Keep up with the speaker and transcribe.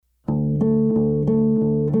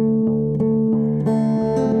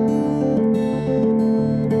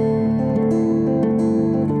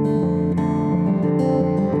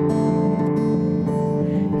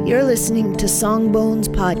listening to Songbones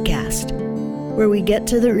Podcast, where we get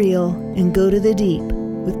to the real and go to the deep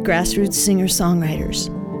with grassroots singer-songwriters.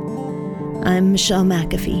 I'm Michelle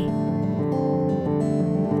McAfee.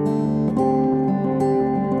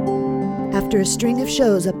 After a string of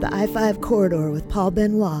shows up the I-5 corridor with Paul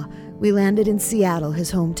Benoit, we landed in Seattle,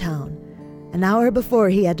 his hometown. An hour before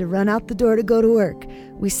he had to run out the door to go to work,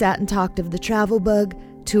 we sat and talked of the travel bug,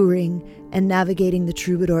 touring, and navigating the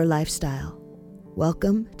troubadour lifestyle.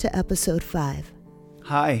 Welcome to episode 5.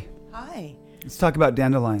 Hi. Hi. Let's talk about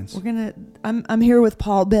dandelions. I'm here with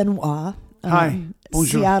Paul Benoit. Hi.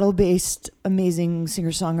 Bonjour. Seattle-based amazing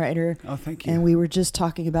singer-songwriter. Oh, thank you. And we were just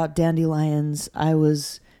talking about dandelions. I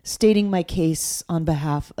was stating my case on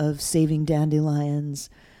behalf of saving dandelions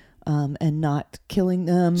and not killing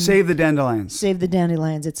them. Save the dandelions. Save the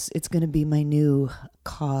dandelions. It's going to be my new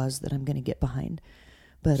cause that I'm going to get behind.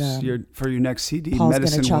 But for your next CD, Paul's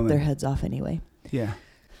Medicine going to chop Woman. their heads off anyway. Yeah.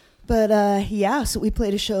 But so we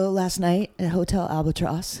played a show last night at Hotel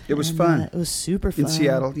Albatross. It was fun. It was super fun. In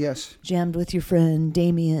Seattle, yes. Jammed with your friend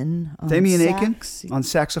Damien on Aiken sax. on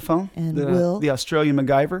saxophone. And the, Will. The Australian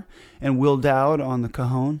MacGyver. And Will Dowd on the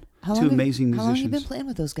cajon. Two amazing musicians. How long have you been playing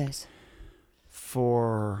with those guys?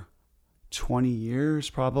 For 20 years,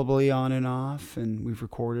 probably, on and off. And we've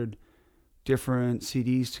recorded different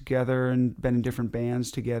CDs together and been in different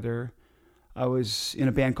bands together. I was in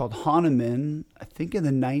a band called Hahnemann, I think in the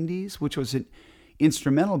 90s, which was an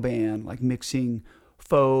instrumental band, like mixing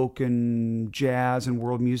folk and jazz and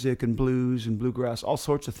world music and blues and bluegrass, all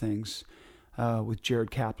sorts of things, with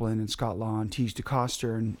Jared Kaplan and Scott Law and Tease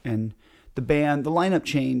DeCoster. And the lineup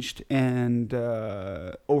changed and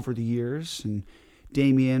over the years. And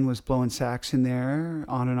Damien was blowing sax in there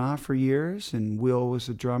on and off for years, and Will was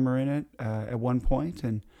a drummer in it at one point.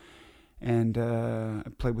 And I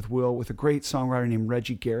played with Will with a great songwriter named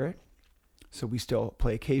Reggie Garrett. So we still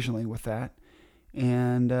play occasionally with that.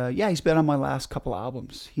 And he's been on my last couple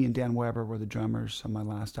albums. He and Dan Weber were the drummers on my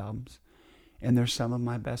last albums. And they're some of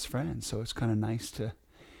my best friends. So it's kind of nice to,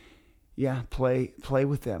 play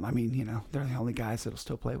with them. I mean, they're the only guys that'll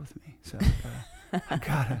still play with me. So I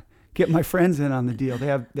gotta get my friends in on the deal. They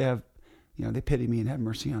have they pity me and have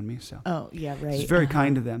mercy on me. So right. It's very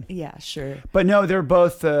kind to them. Yeah, sure. But no, they're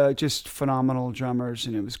both just phenomenal drummers,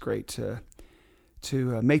 and it was great to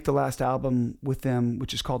make the last album with them,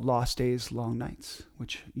 which is called Lost Days, Long Nights,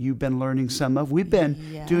 which you've been learning some of. We've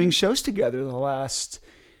been doing shows together the last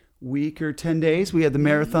week or 10 days. We had the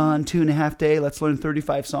marathon 2.5 day. Let's learn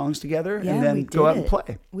 35 songs together and then go out and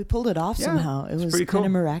play. We pulled it off somehow. It was kind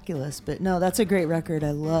of miraculous. But no, that's a great record.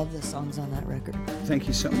 I love the songs on that record. Thank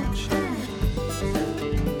you so much.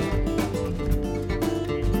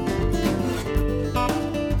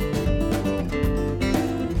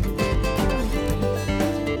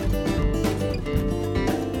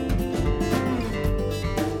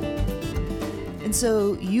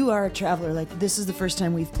 So you are a traveler. Like, this is the first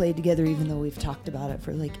time we've played together, even though we've talked about it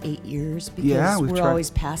for like 8 years. Because we're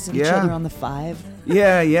always passing each other on the 5.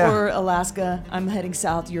 Yeah. Or Alaska. I'm heading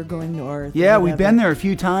south. You're going north. Yeah, we've been there a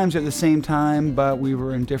few times at the same time, but we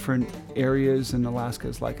were in different areas, and Alaska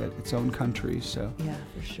is like its own country. So yeah,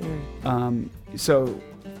 for sure. And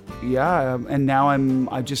now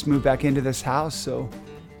I just moved back into this house. So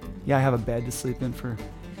I have a bed to sleep in for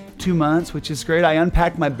 2 months, which is great. I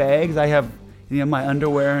unpacked my bags. I have my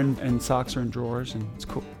underwear and socks are in drawers, and it's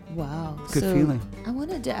cool. Wow. Good feeling. I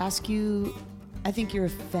wanted to ask you, I think you're a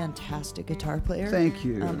fantastic guitar player. Thank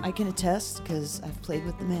you. I can attest because I've played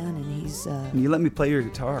with the man, and he's... you let me play your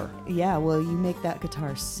guitar. Yeah, well, you make that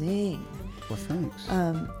guitar sing. Well, thanks.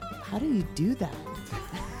 How do you do that?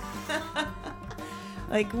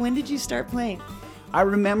 Like, when did you start playing? I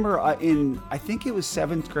remember I think it was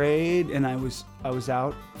 7th grade, and I was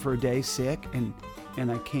out for a day sick, and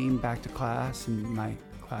I came back to class, and my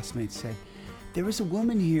classmates said, there was a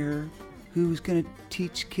woman here who was going to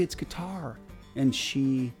teach kids guitar. And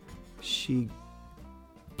she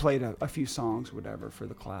played a few songs or whatever for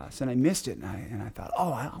the class. And I missed it, and I thought,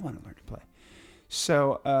 I want to learn to play.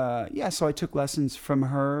 So, so I took lessons from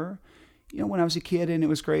her, when I was a kid, and it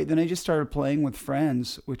was great. Then I just started playing with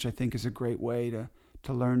friends, which I think is a great way to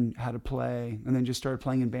learn how to play. And then just started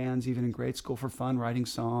playing in bands, even in grade school for fun, writing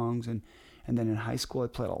songs. And then in high school, I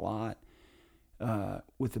played a lot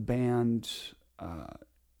with the band,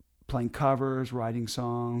 playing covers, writing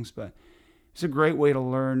songs. But it's a great way to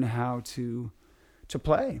learn how to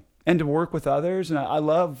play and to work with others. And I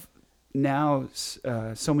love now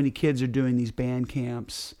so many kids are doing these band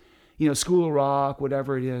camps, School of Rock,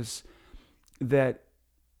 whatever it is, that,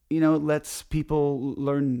 lets people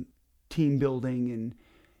learn team building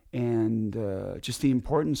and just the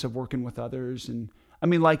importance of working with others. And I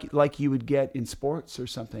mean, like you would get in sports or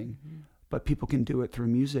something, but people can do it through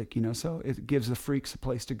music, so it gives the freaks a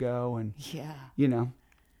place to go and,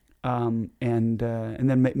 and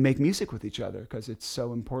then make music with each other, because it's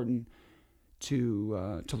so important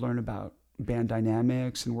to learn about band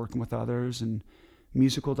dynamics and working with others and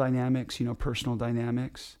musical dynamics, personal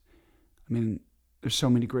dynamics. I mean, there's so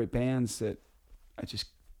many great bands that I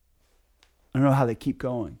don't know how they keep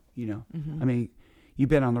going, I mean, you've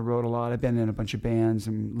been on the road a lot. I've been in a bunch of bands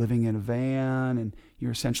and living in a van, and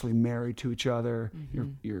you're essentially married to each other.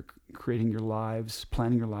 You're creating your lives,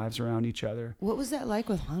 planning your lives around each other. What was that like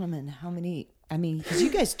with Hahnemann? Because you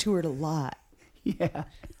guys toured a lot. Yeah.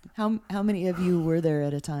 How many of you were there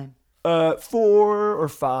at a time? 4 or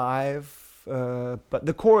 5, but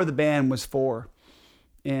the core of the band was 4.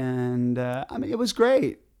 And it was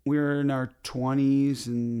great. We were in our 20s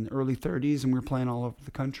and early 30s, and we were playing all over the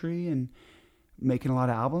country and making a lot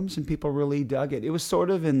of albums, and people really dug it. It was sort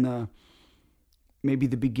of in maybe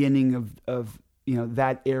the beginning of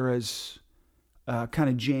that era's kind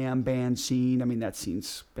of jam band scene. I mean, that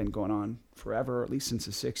scene's been going on forever, at least since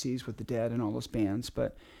the 60s with the Dead and all those bands.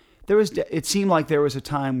 But it seemed like there was a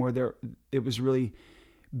time where it was really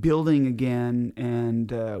building again,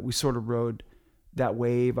 and we sort of rode that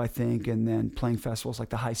wave, I think, and then playing festivals like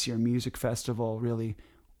the High Sierra Music Festival. Really,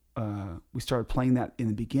 we started playing that in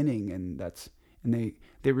the beginning, and they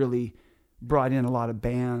really brought in a lot of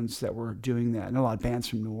bands that were doing that, and a lot of bands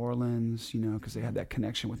from New Orleans, because they had that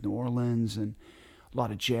connection with New Orleans, and a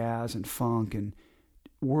lot of jazz and funk and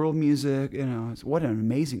world music. What an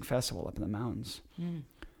amazing festival up in the mountains.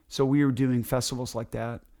 So we were doing festivals like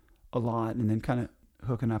that a lot, and then kind of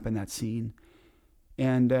hooking up in that scene.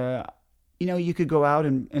 And you could go out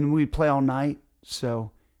and we'd play all night,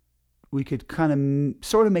 so we could kind of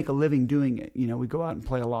sort of make a living doing it. We'd go out and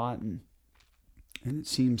play a lot, and it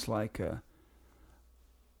seems like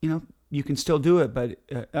you can still do it, but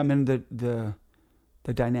the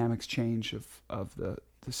dynamics change of the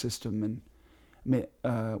system. And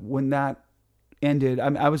when that ended,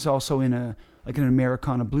 I was also in an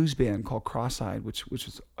Americana blues band called Cross-Eyed, which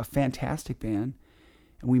was a fantastic band,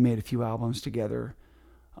 and we made a few albums together.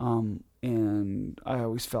 And I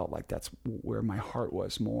always felt like that's where my heart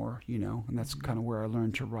was more, and that's kind of where I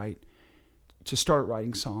learned to start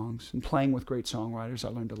writing songs and playing with great songwriters. I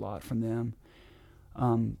learned a lot from them.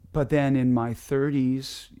 But then in my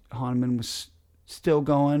 30s, Hahnemann was still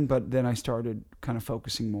going, but then I started kind of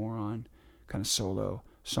focusing more on kind of solo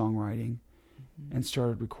songwriting and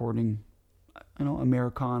started recording,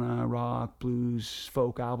 Americana, rock, blues,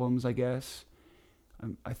 folk albums, I guess.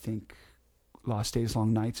 I think Lost Days,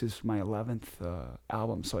 Long Nights is my 11th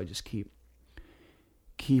album, so I just keep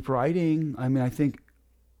writing. I think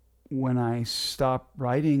when I stop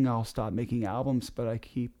writing, I'll stop making albums, but I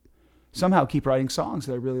somehow keep writing songs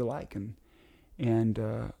that I really like and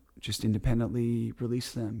just independently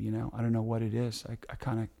release them. I don't know what it is. I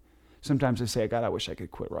kind of sometimes I say, God, I wish I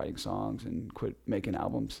could quit writing songs and quit making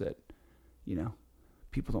albums that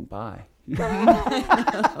people don't buy.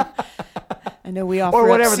 I know we offer or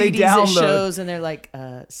whatever up CDs they download. at shows, and they're like,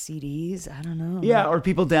 CDs? I don't know. Yeah, or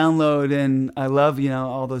people download, and I love,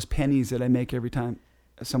 all those pennies that I make every time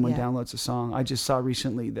someone downloads a song. I just saw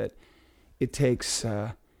recently that it takes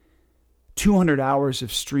 200 hours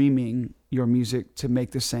of streaming your music to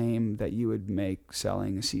make the same that you would make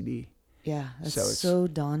selling a CD. Yeah, that's so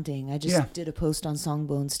daunting. I just did a post on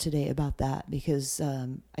Songbones today about that, because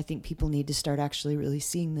I think people need to start actually really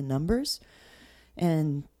seeing the numbers.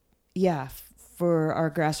 And for our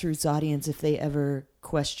grassroots audience, if they ever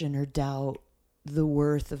question or doubt the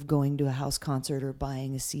worth of going to a house concert or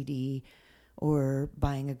buying a CD or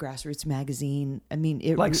buying a grassroots magazine,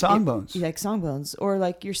 like Songbones or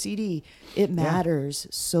like your CD, it matters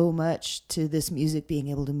so much to this music being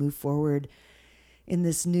able to move forward in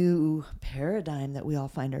this new paradigm that we all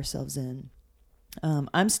find ourselves in.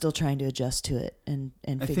 I'm still trying to adjust to it and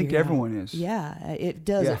figure it out. I think everyone is. Yeah, it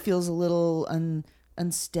does. Yeah. It feels a little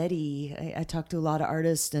unsteady. I talk to a lot of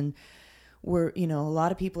artists, and a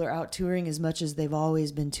lot of people are out touring as much as they've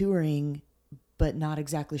always been touring, but not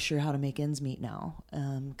exactly sure how to make ends meet now,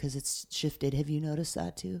 because it's shifted. Have you noticed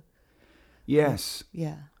that too? Yes.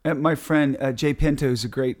 Yeah. My friend Jay Pinto, who's a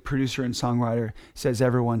great producer and songwriter, says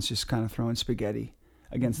everyone's just kind of throwing spaghetti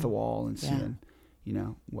against the wall and seeing,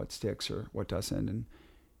 what sticks or what doesn't, and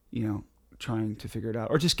trying to figure it out,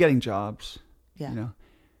 or just getting jobs. Yeah.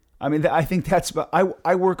 I think that's.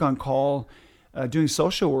 I work on call, doing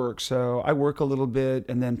social work, so I work a little bit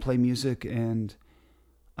and then play music, and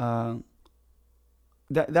that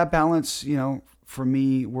balance, for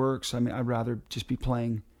me works. I'd rather just be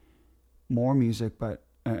playing more music, but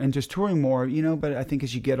and just touring more, but I think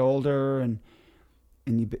as you get older and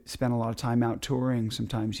you spend a lot of time out touring,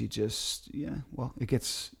 sometimes you just,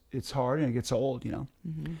 it's hard and it gets old,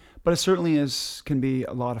 Mm-hmm. But it certainly can be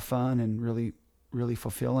a lot of fun and really, really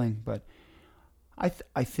fulfilling. But I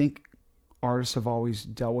think artists have always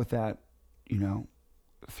dealt with that,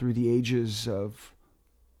 through the ages of,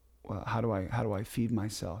 well, how do I feed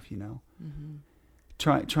myself, Mm-hmm.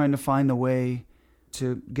 Trying to find a way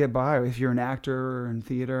to get by, if you're an actor or in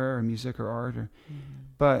theater or music or art,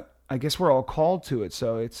 but I guess we're all called to it.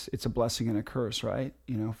 So it's a blessing and a curse, right?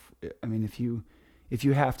 If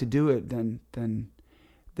you have to do it, then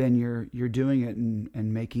you're doing it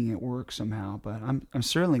and making it work somehow. But I'm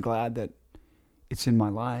certainly glad that it's in my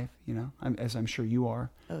life, as I'm sure you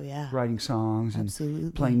are. Oh yeah. Writing songs and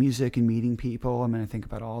Absolutely. playing music and meeting people. I think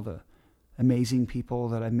about all the amazing people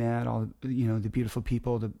that I've met, all the beautiful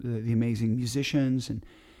people, the amazing musicians,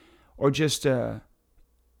 or just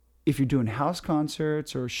if you're doing house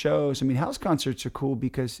concerts or shows. House concerts are cool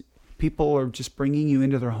because people are just bringing you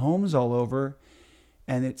into their homes all over,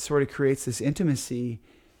 and it sort of creates this intimacy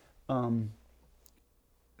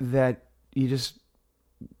that you just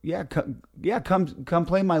come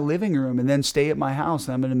play my living room and then stay at my house,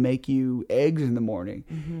 and I'm going to make you eggs in the morning.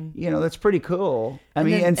 Mm-hmm. That's pretty cool.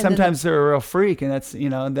 And sometimes they're a real freak, and that's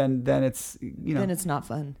then it's then it's not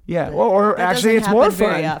fun. Yeah, or actually it's more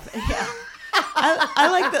fun. Yeah.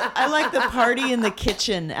 I like the party in the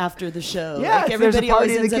kitchen after the show. Yeah, everybody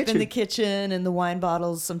always ends up in the kitchen, and the wine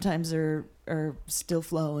bottles sometimes are still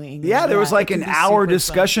flowing. Yeah, there was like an hour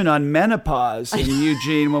discussion on menopause in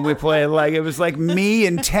Eugene when we played. Like it was like me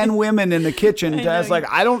and 10 women in the kitchen. I was like,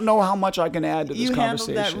 I don't know how much I can add to this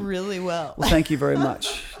conversation. You handled that really well. Well, thank you very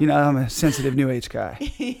much. I'm a sensitive new age guy.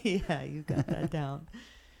 Yeah, you got that down.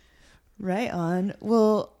 Right on.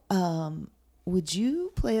 Well, would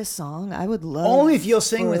you play a song? I would love. Only if you'll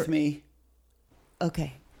sing with me.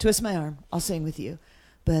 Okay, twist my arm. I'll sing with you.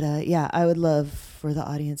 But I would love for the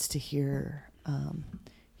audience to hear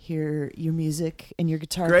your music and your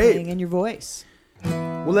guitar playing and your voice.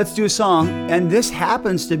 Well, let's do a song, and this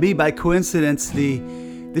happens to be by coincidence the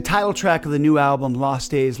title track of the new album,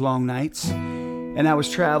 Lost Days, Long Nights. And I was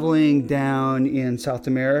traveling down in South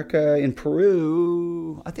America, in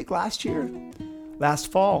Peru, I think last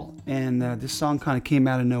fall, and this song kind of came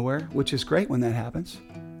out of nowhere, which is great when that happens.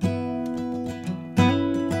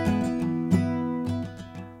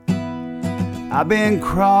 I've been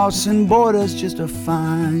crossing borders just to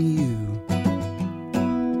find you.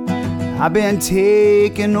 I've been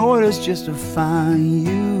taking orders just to find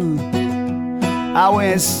you. I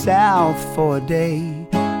went south for a day,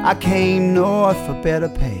 I came north for better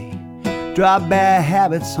pay. Dropped bad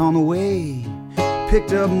habits on the way,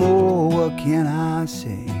 picked up more, what can I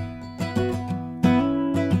say?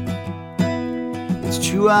 It's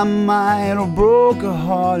true I might have broke her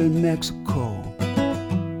heart in Mexico.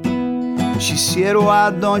 She said, why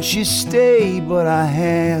don't you stay? But I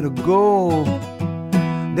had to go.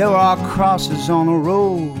 There are crosses on the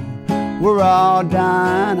road, we're all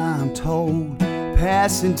dying, I'm told.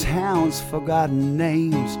 Passing towns, forgotten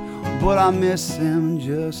names, but I miss them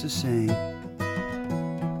just the same.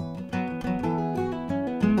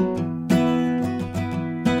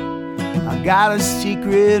 I got a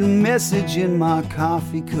secret message in my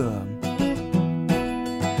coffee cup.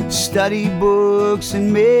 Study books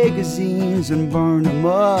and magazines and burn them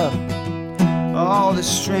up. All the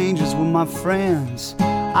strangers were my friends,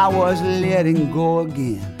 I was letting go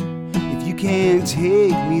again. If you can't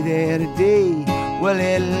take me there today, well,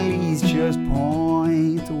 at least just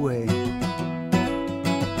point the way.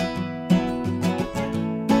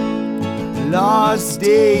 Lost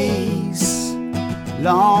days,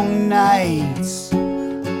 long nights,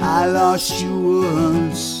 I lost you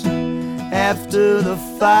once. After the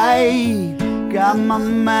fight, got my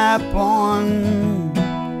map on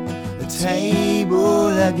the table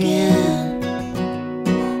again.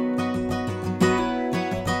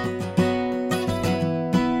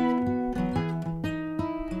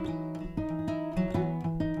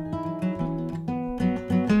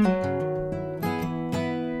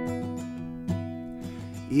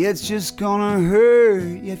 It's just gonna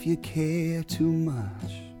hurt if you care too much.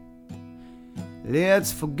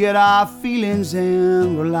 Let's forget our feelings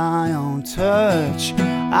and rely on touch.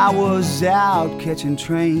 I was out catching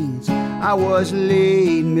trains, I was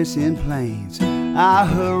late missing planes. I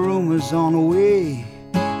heard rumors on the way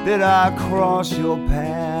that I'd cross your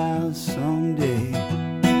path someday.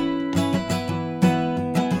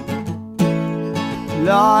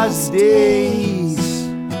 Lost days,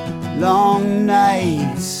 long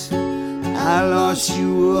nights, I lost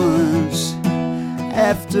you once.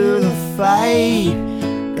 After the fight,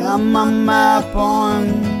 Got my map on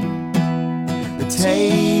the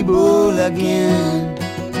table again.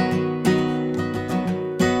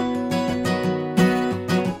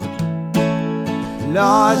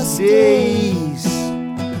 Lost days,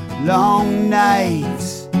 long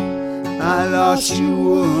nights, I lost you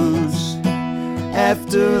once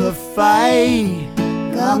after the fight.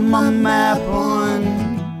 Got my map on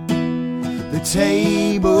the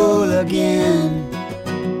table again.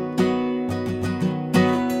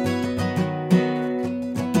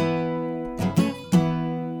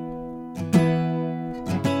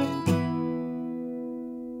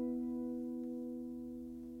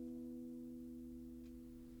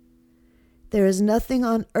 There is nothing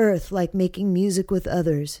on earth like making music with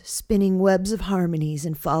others, spinning webs of harmonies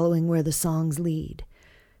and following where the songs lead.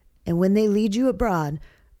 And when they lead you abroad,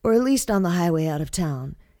 or at least on the highway out of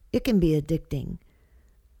town, it can be addicting.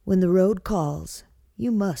 When the road calls,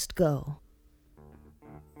 you must go.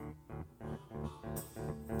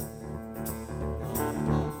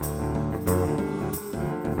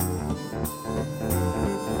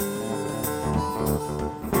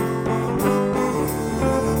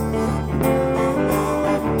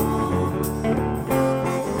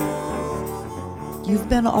 You've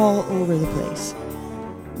been all over the place.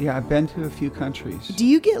 Yeah, I've been to a few countries. Do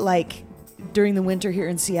you get like, during the winter here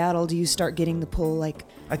in Seattle, do you start getting the pull like...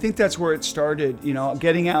 I think that's where it started, you know,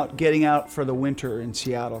 getting out for the winter in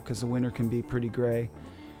Seattle, because the winter can be pretty gray.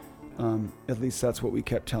 At least that's what we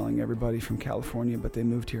kept telling everybody from California, but they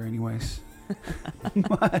moved here anyways.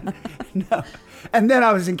 But, no. And then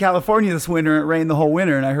I was in California this winter, and it rained the whole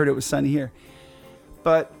winter, and I heard it was sunny here.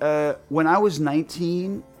 But when I was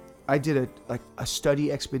 19... I did a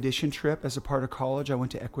study expedition trip as a part of college. I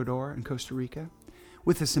went to Ecuador and Costa Rica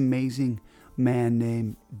with this amazing man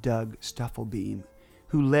named Doug Stuffelbeam,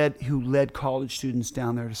 who led college students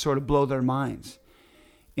down there to sort of blow their minds.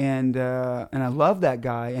 And I love that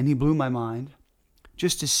guy, and he blew my mind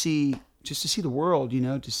just to see the world, you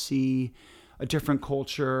know, to see a different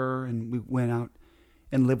culture. And we went out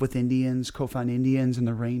and lived with Indians, co-found Indians in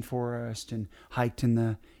the rainforest, and hiked in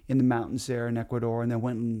the mountains there in Ecuador, and then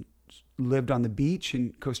went and lived on the beach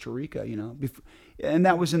in Costa Rica, you know, and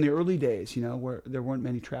that was in the early days, you know, where there weren't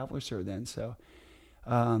many travelers there then. So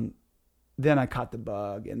then I caught the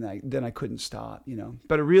bug, and then I couldn't stop, you know,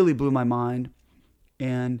 but it really blew my mind.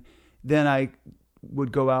 And then I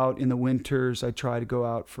would go out in the winters. I try to go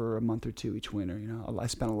out for a month or two each winter. You know, I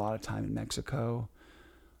spent a lot of time in Mexico,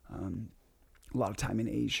 a lot of time in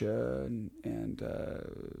Asia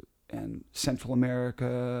and Central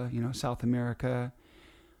America, you know, South America.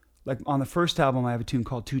 Like on the first album, I have a tune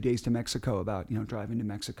called 2 Days to Mexico about, you know, driving to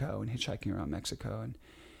Mexico and hitchhiking around Mexico.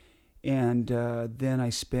 And then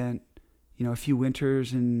I spent, you know, a few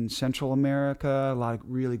winters in Central America, a lot of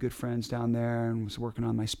really good friends down there, and was working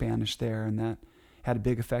on my Spanish there. And that had a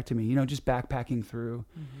big effect on me, you know, just backpacking through.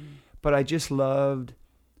 Mm-hmm. But I just loved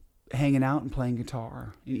hanging out and playing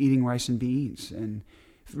guitar and eating rice and beans and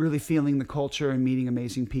really feeling the culture and meeting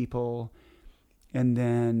amazing people. And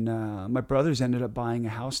then my brothers ended up buying a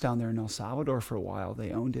house down there in El Salvador for a while.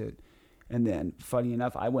 They owned it. And then, funny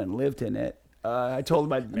enough, I went and lived in it. I told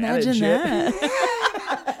them I'd manage it.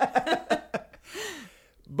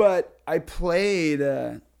 But I played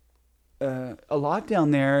a lot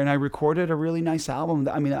down there, and I recorded a really nice album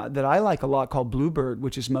that I like a lot called Bluebird,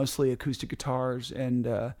 which is mostly acoustic guitars, and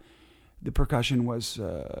the percussion was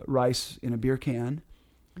rice in a beer can.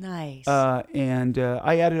 Nice. And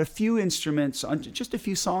I added a few instruments on just a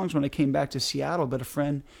few songs when I came back to Seattle. But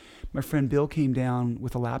my friend Bill came down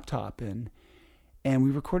with a laptop, and we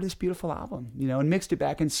recorded this beautiful album, you know, and mixed it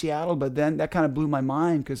back in Seattle. But then that kind of blew my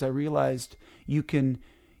mind, because I realized you can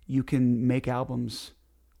make albums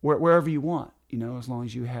wherever you want, you know, as long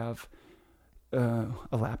as you have a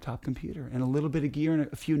laptop computer and a little bit of gear and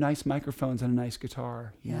a few nice microphones and a nice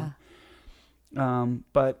guitar. Yeah.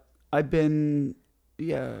 But I've been.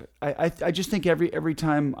 Yeah, I just think every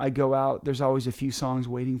time I go out, there's always a few songs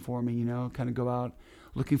waiting for me, you know, kind of go out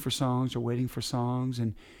looking for songs or waiting for songs,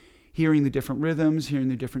 and hearing the different rhythms, hearing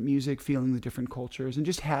the different music, feeling the different cultures, and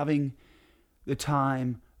just having the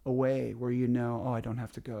time away where, you know, oh, I don't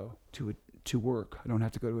have to go to work. I don't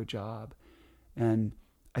have to go to a job. And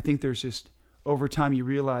I think there's just, over time you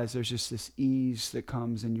realize there's just this ease that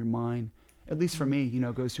comes in your mind, at least for me, you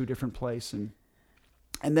know, goes to a different place.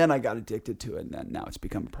 And then I got addicted to it, and then now it's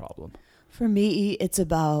become a problem. For me, it's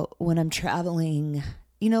about when I'm traveling,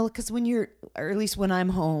 you know, because or at least when I'm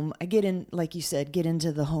home, I get in, like you said, get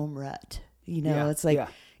into the home rut. You know, it's like,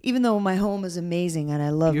 even though my home is amazing and I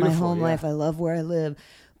love my home life, I love where I live,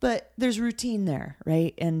 but there's routine there,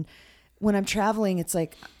 right? And when I'm traveling, it's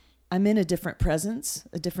like I'm in a different presence,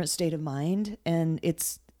 a different state of mind, and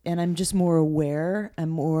I'm just more aware. I'm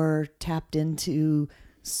more tapped into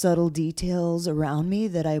subtle details around me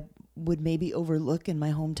that I would maybe overlook in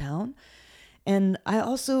my hometown. And I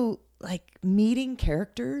also like meeting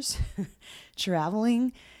characters,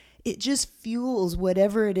 traveling. It just fuels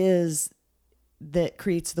whatever it is that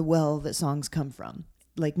creates the well that songs come from.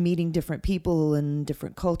 Like meeting different people and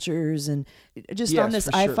different cultures, and just on this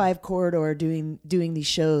I-5 corridor doing these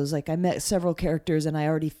shows. Like I met several characters and I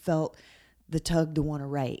already felt the tug to want to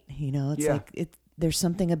write, it's like there's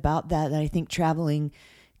something about that I think traveling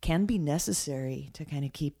can be necessary to kind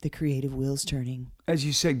of keep the creative wheels turning. As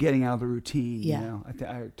you said, getting out of the routine,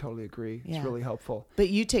 I totally agree. It's really helpful. But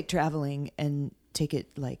you take traveling and take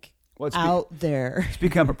it like out there. It's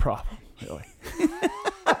become a problem, really.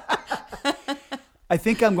 I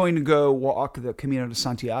think I'm going to go walk the Camino de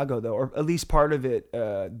Santiago, though, or at least part of it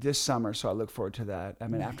this summer, so I look forward to that. I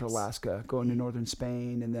mean, after Alaska, going to northern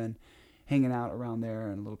Spain and then hanging out around there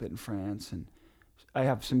and a little bit in France. And I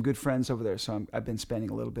have some good friends over there, so I've been spending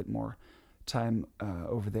a little bit more time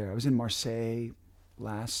over there. I was in Marseille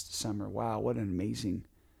last summer. Wow, what an amazing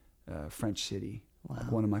French city. Wow. Like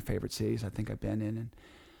one of my favorite cities I think I've been in.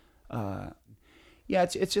 And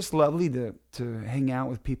it's just lovely to hang out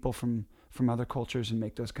with people from other cultures and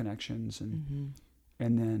make those connections and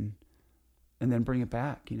then bring it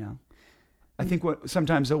back, I think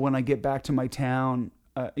sometimes when I get back to my town,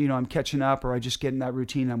 I'm catching up, or I just get in that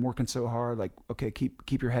routine. I'm working so hard, like, okay,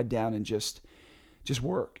 keep your head down and just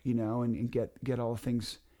work, and get all the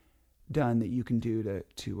things done that you can do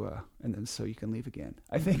to and then so you can leave again.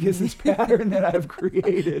 I think is this pattern that I've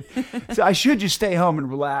created. So I should just stay home and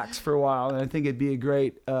relax for a while. And I think it'd be a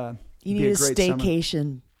great, you need a staycation,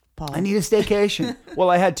 summer. Paul. I need a staycation. Well,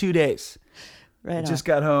 I had 2 days. Right. I just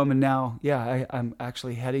got home and now, I'm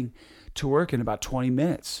actually heading to work in about 20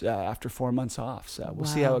 minutes after 4 months off. So we'll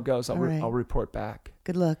see how it goes. I'll report back.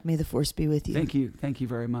 Good luck. May the force be with you. Thank you. Thank you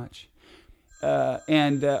very much.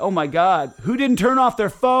 Oh my God, who didn't turn off their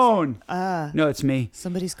phone? No, it's me.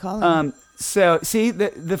 Somebody's calling. So see,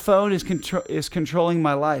 the phone is controlling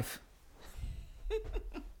my life.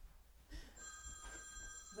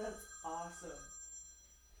 That's awesome.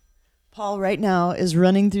 Paul right now is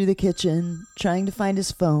running through the kitchen trying to find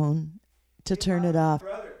his phone to turn it off.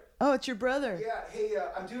 Brother. Oh, it's your brother. Yeah. Hey,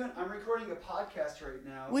 I'm recording a podcast right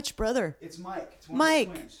now. Which brother? It's Mike. It's one Mike.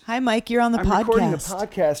 Of the twins. Hi, Mike. You're on the podcast. I'm recording a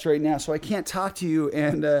podcast right now, so I can't talk to you.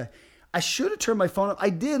 And I should have turned my phone off.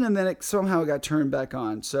 I did, and then it somehow got turned back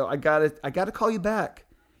on. So I got to call you back.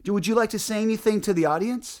 Would you like to say anything to the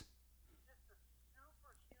audience?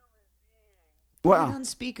 Wow. Put it on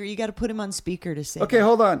speaker. You got to put him on speaker to say. Okay, that.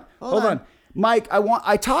 hold on. Mike,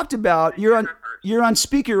 I talked about you're on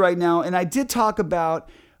speaker right now, and I did talk about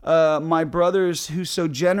my brothers who so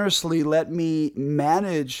generously let me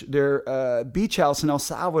manage their beach house in El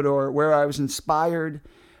Salvador, where I was inspired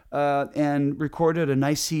and recorded a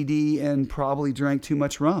nice CD and probably drank too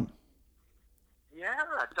much rum. Yeah,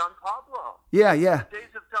 Don Pablo. Yeah. The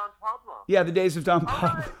days of Don Pablo. Yeah, the days of Don Pablo.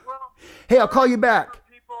 All right, well, hey, I'll call you back.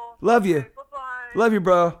 Love you. Okay, bye-bye. Love you,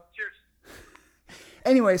 bro. Cheers.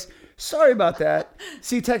 Anyways, sorry about that.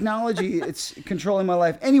 See, technology, it's controlling my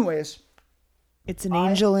life. Anyways. It's an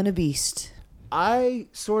angel and a beast. I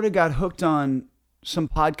sort of got hooked on some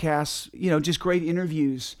podcasts, just great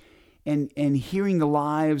interviews and hearing the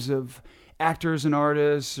lives of actors and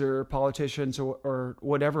artists or politicians or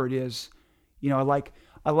whatever it is. I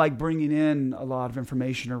like bringing in a lot of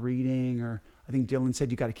information or reading, or I think Dylan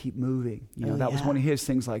said you got to keep moving. That was one of his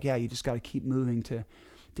things, like, you just got to keep moving to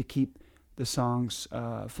keep the songs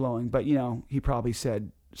flowing. But, he probably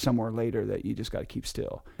said somewhere later that you just got to keep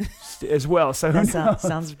still as well. So who knows?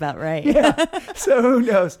 Sounds about right. Yeah. So who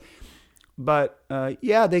knows? But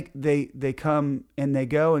they come and they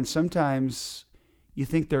go, and sometimes you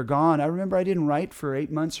think they're gone. I remember I didn't write for 8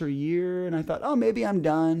 months or a year, and I thought, oh, maybe I'm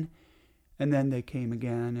done. And then they came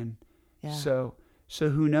again, and so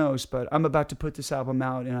who knows? But I'm about to put this album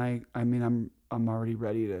out, and I'm already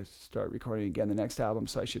ready to start recording again the next album.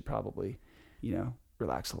 So I should probably,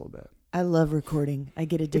 relax a little bit. I love recording. I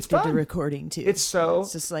get addicted to recording too. It's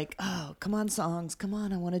just like, oh, come on, songs. Come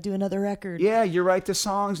on. I want to do another record. Yeah, you write the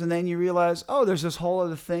songs and then you realize, oh, there's this whole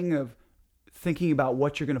other thing of thinking about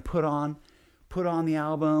what you're going to put on the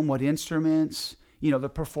album, what instruments, the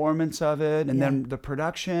performance of it, and then the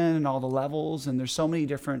production and all the levels. And there's so many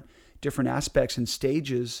different aspects and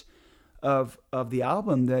stages of the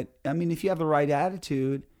album that, if you have the right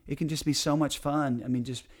attitude, it can just be so much fun.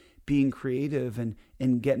 Just being creative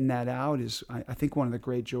and getting that out is, I think, one of the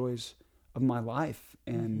great joys of my life.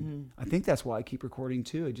 And I think that's why I keep recording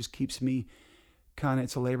too. It just keeps me kind of,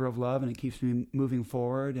 it's a labor of love, and it keeps me moving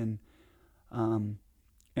forward. And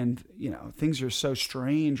things are so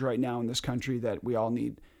strange right now in this country that we all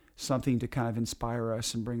need something to kind of inspire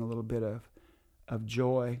us and bring a little bit of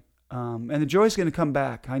joy. And the joy's going to come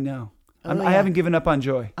back. I know. I haven't given up on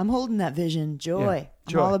joy. I'm holding that vision. Joy. Yeah,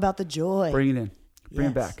 joy. I'm all about the joy. Bring it in. Bring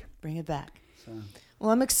it back. Bring it back. So.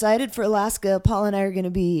 Well, I'm excited for Alaska. Paul and I are going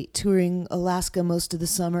to be touring Alaska most of the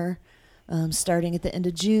summer, starting at the end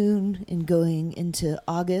of June and going into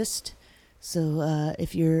August. So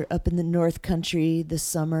if you're up in the North Country this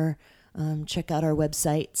summer, check out our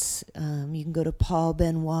websites. You can go to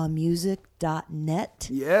paulbenoitmusic.net.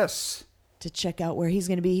 Yes. To check out where he's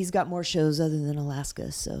going to be. He's got more shows other than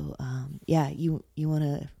Alaska. So you want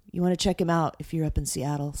to check him out if you're up in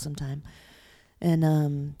Seattle sometime. And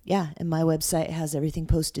and my website has everything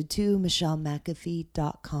posted too,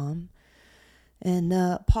 michellemcafee.com.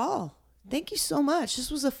 And Paul, thank you so much. This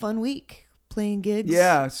was a fun week playing gigs.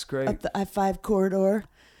 Yeah, it's great. Up the I-5 corridor.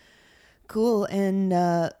 Cool. And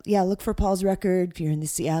look for Paul's record if you're in the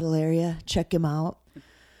Seattle area. Check him out.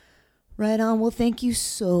 Right on. Well, thank you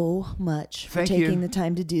so much for taking the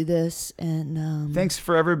time to do this. And thanks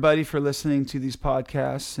for everybody for listening to these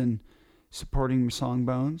podcasts and supporting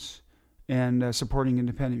Songbones and supporting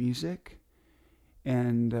independent music.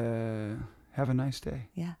 And have a nice day.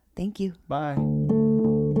 Yeah. Thank you. Bye.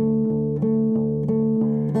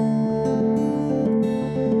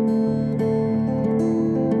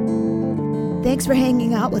 Thanks for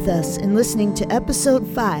hanging out with us and listening to episode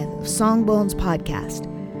 5 of Songbones Podcast.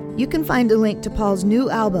 You can find a link to Paul's new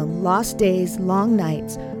album, Lost Days, Long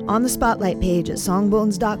Nights, on the Spotlight page at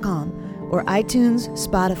songbones.com or iTunes,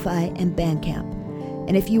 Spotify, and Bandcamp.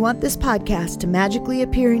 And if you want this podcast to magically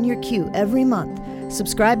appear in your queue every month,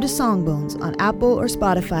 subscribe to Songbones on Apple or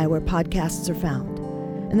Spotify where podcasts are found.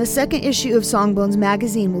 And the second issue of Songbones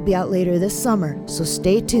magazine will be out later this summer, so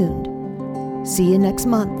stay tuned. See you next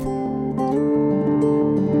month.